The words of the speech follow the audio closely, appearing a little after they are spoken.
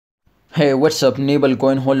Hey, what's up, NEBL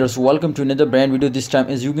coin holders? Welcome to another brand video. This time,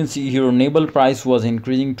 as you can see here, NEBL price was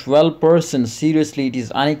increasing 12%. Seriously, it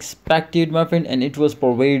is unexpected, my friend, and it was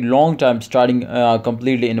for a very long time, starting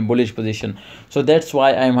completely in a bullish position. So that's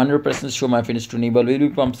why I'm 100% sure, my friends, to NEBL will be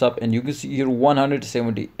pumps up, and you can see here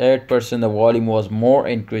 178%. The volume was more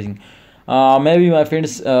increasing. Maybe, my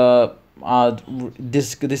friends.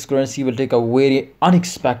 This currency will take a very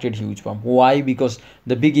unexpected huge pump. Why? Because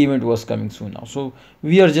the big event was coming soon now, so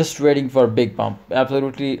we are just waiting for a big pump.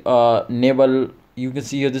 Absolutely. Nevel, you can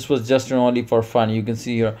see here, this was just only for fun. You can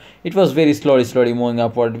see here it was very slowly moving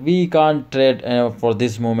upward. We can't trade for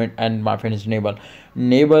this moment, and my friend is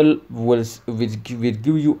Nebel will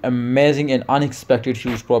give you amazing and unexpected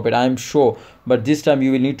huge profit, I am sure. But this time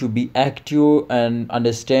you will need to be active and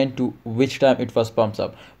understand to which time it was pumps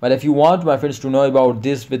up. But if you want, my friends, to know about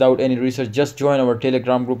this without any research, just join our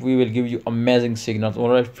Telegram group. We will give you amazing signals, all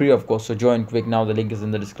right, free of course. So join quick now, the link is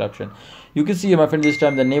in the description. You can see here, my friend, this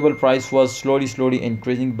time the Nebel price was slowly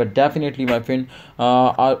increasing, but definitely, my friend,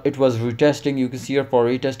 it was retesting. You can see here, for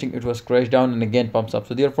retesting it was crashed down and again pumps up.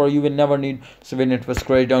 So therefore you will never need, so when it was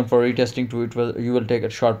crashed down for retesting to it was, you will take a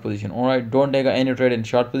short position. All right, don't take any trade in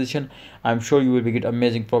short position. I'm sure you will be get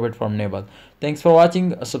amazing profit from Nebel. Thanks for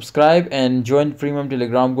watching. Subscribe and join premium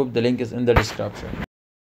Telegram group. The link is in the description.